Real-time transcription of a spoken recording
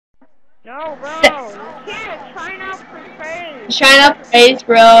No, bro. You can't try out for face. Trying out for face,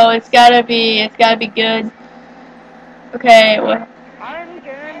 bro. It's gotta be good. Okay, what? I'm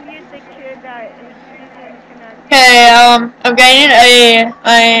gonna mute the kid that isn't connected. Okay,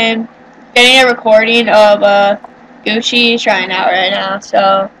 I'm getting a recording of Gucci trying out right now,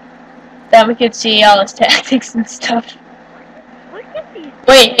 so that we could see all his tactics and stuff. Look at these.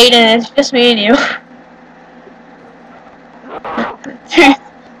 Wait, Aiden, it's just me and you. Dude,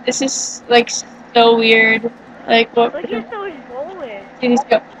 this is like so weird. Like what? Look at those bullets. Dude,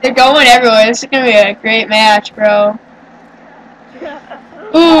 they're going everywhere. This is gonna be a great match, bro.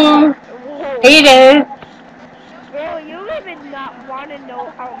 Ooh, Whoa. Aiden. Bro, you even not want to know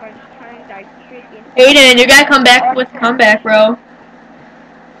how much times I freaking. Aiden, you gotta come back with comeback, bro.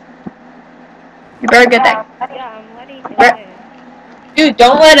 You better get that. Yeah, I'm letting him win. Dude,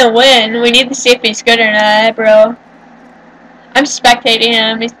 don't let him win. We need to see if he's good or not, bro. I'm spectating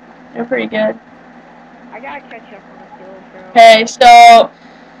him. They're pretty good. I gotta catch up on the kills, bro. Okay, so.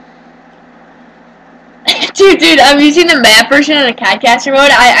 dude, I'm using the map version of the Catcaster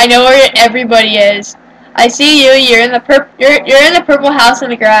mode. I know where everybody is. I see you. You're in the you're in the purple house in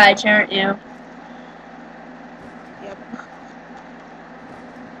the garage, aren't you? Yep.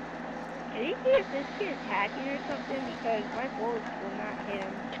 Can you see if this kid is hacking or something? Because my bullets will not hit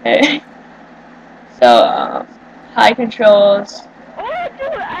him. Okay. So, high controls. Oh,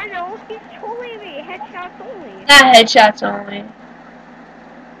 dude, I know. He's trolling me. Headshots only. Not headshots only.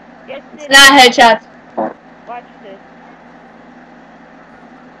 Yes, It's not headshots. Watch this.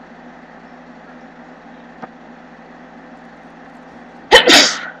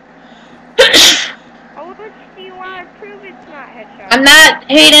 How much do you want to prove it's not headshots? I'm not,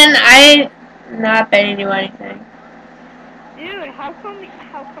 Hayden. I'm not betting you anything. Dude, how come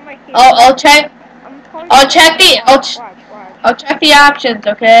I can't? I'll check. I'll check the options,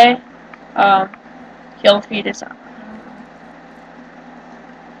 okay? Kill feed is on.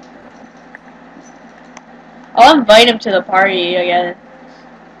 I'll invite him to the party again.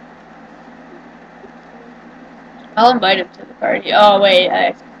 I'll invite him to the party. Oh wait,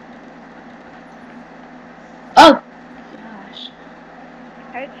 oh gosh.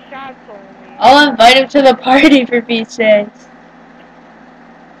 Headshots only. I'll invite him to the party for Pete's sakes.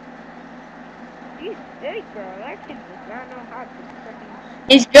 He's sick, bro. That kid does not know how to freaking.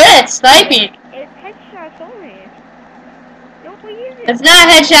 He's good at sniping. It's headshots only. No, we use it. It's not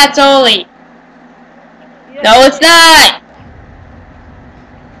headshots only. Yeah, No, it's not.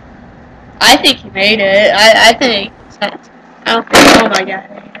 I think he made it. I think. I don't think. Oh my god.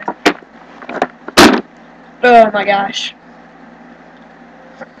 Oh my gosh.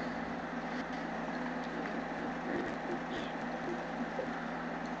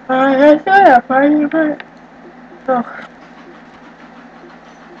 I said a party, but. Oh.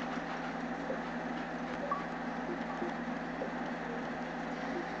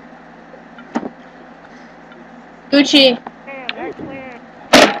 Gucci. Damn, that's clear.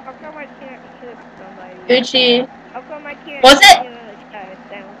 How come I can't kill somebody? Gucci. How come I can't Was it? kill this guy?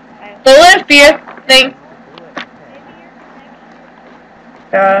 The little fear thing.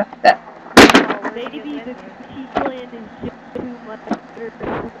 That. Maybe the Gucci clan is just too much.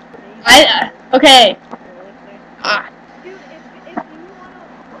 Okay. Dude, if you wanna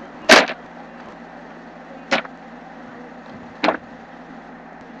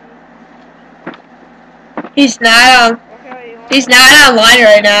He's not on. He's not online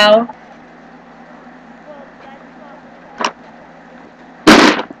right now.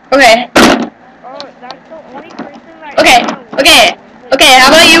 Okay. Oh, that's the only person that. Okay. How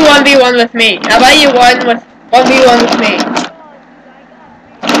about you 1v1 with me? How about you 1v1 with me?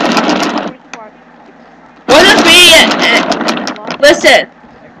 One with me. Listen.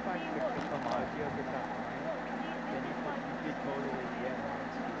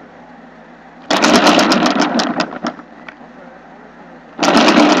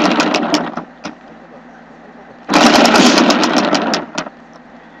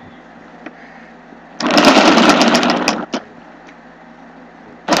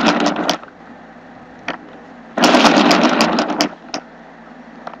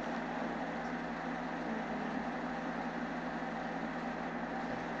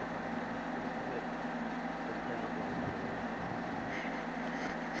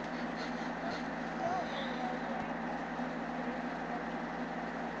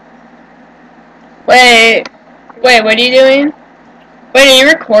 Wait, what are you doing? Wait, are you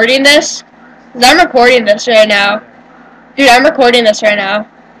recording this? 'Cause I'm recording this right now. Dude, I'm recording this right now.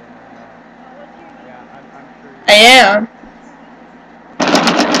 I am.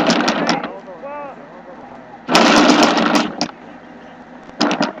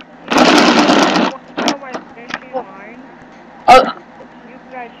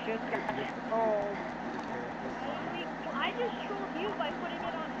 just got trolled. I just trolled you by putting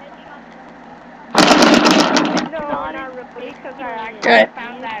it on headshot. No, not really, because I actually Good.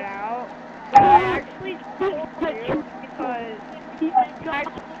 found that out. But I actually trolled you because I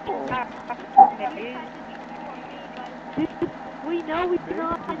made. We know we're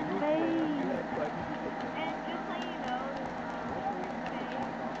not in Maine. And just so you know,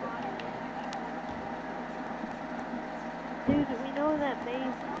 dude, we know that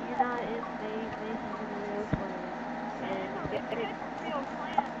Maze, you're not in Maze. Maze isn't a real clan. And real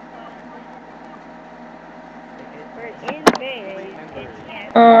clan, We're in May. It's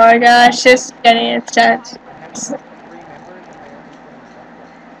yes. Oh my gosh, this is getting intense.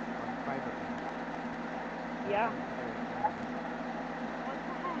 Yeah.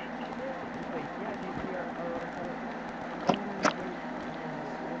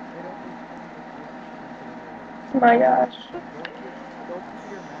 Oh my gosh.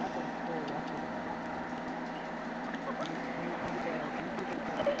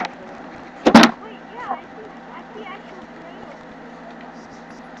 wait, yeah, I see actual trails here.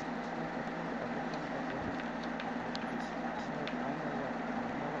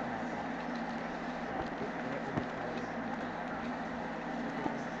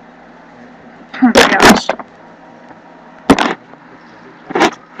 Oh my gosh.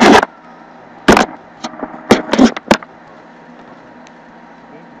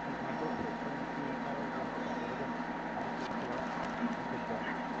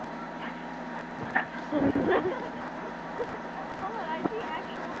 Hold on, I see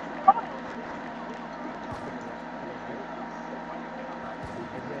actual trails.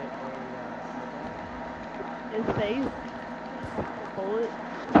 Is Faith bullet?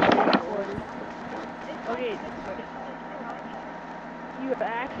 Faith what? Okay, you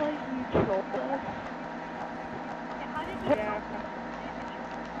act like you trolled us. Yeah.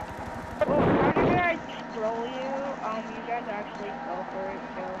 Well, how did I troll you? You guys actually fell for it,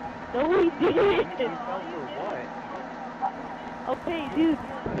 so. No, we didn't. Okay, dude,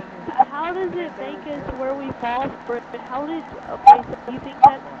 how does it make us where we fall for it? How did, okay, so you think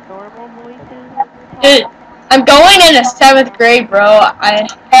that's normal voices when you're Dude, talking? I'm going into 7th grade, bro. I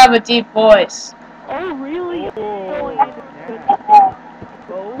have a deep voice. Oh, really? I'm going into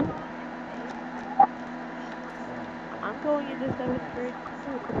go. I'm going into 7th grade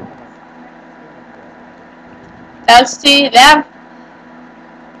too. See, that.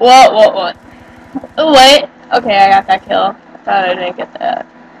 What? Oh, wait. Okay, I got that kill. I thought I didn't get that.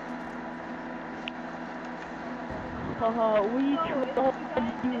 Haha, we troll you. If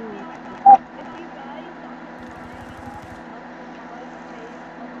you guys aren't playing enough with us, Faith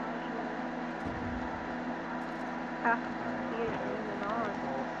modules. Ha. He isn't even on.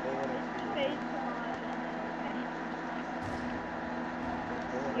 Just Faith to mod and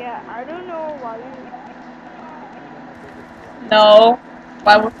Yeah, I don't know why you. No.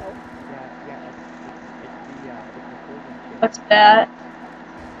 Why would. Nope. What's that?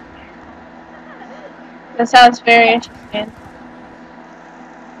 That sounds very interesting.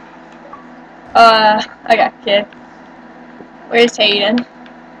 I got kicked. Where's Hayden?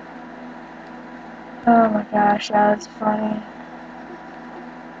 Oh my gosh, that was funny.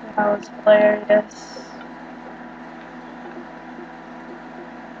 That was hilarious.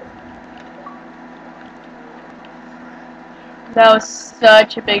 That was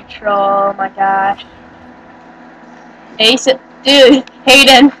such a big troll, oh my gosh. Ace, dude,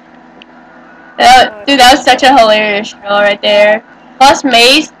 Hayden. Dude, that was such a hilarious troll right there. Plus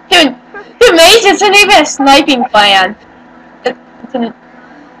Maze, dude, Maze isn't even a sniping clan. It's not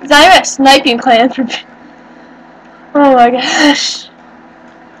even a sniping clan for. Oh my gosh.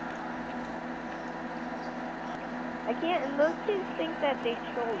 I can't, and those kids think that they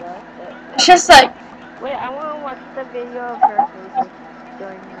trolled us, but. It's just like, Wait, I want to watch the video of her face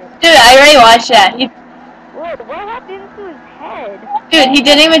joining it. dude, I already watched that. Whoa, what happened to his head? Dude, he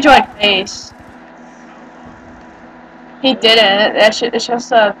didn't even join Face. He didn't. It's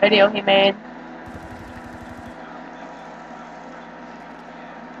just a video he made.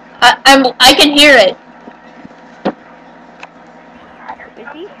 I can hear it. Is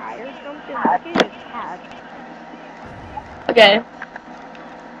he high or something? Look at his hat. Okay.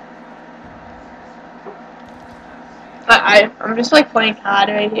 I'm just like playing COD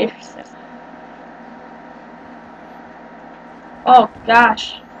right here. Oh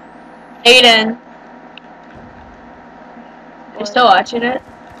gosh. Aiden. You still watching it?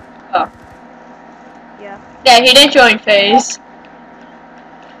 Oh. Yeah. Yeah, he didn't join Phase.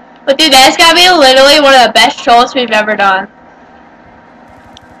 But dude, that's gotta be literally one of the best trolls we've ever done.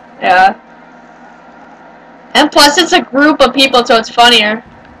 Yeah. And plus it's a group of people, so it's funnier.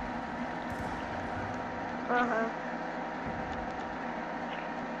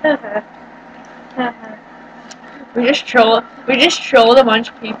 We just trolled a bunch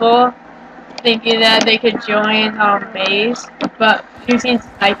of people, thinking that they could join Maze, but using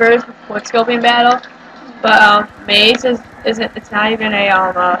snipers for scoping battle. But Maze isn't. It's not even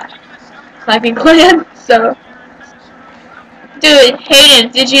a sniping clan. So, dude,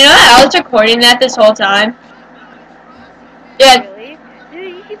 Hayden, did you know that I was recording that this whole time? Yeah, Really?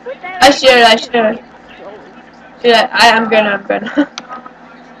 Dude, you should put that I on should. I YouTube. should. Dude, I'm gonna.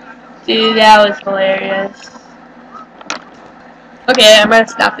 Dude, that was hilarious. Okay, I'm gonna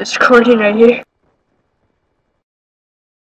stop this recording right here.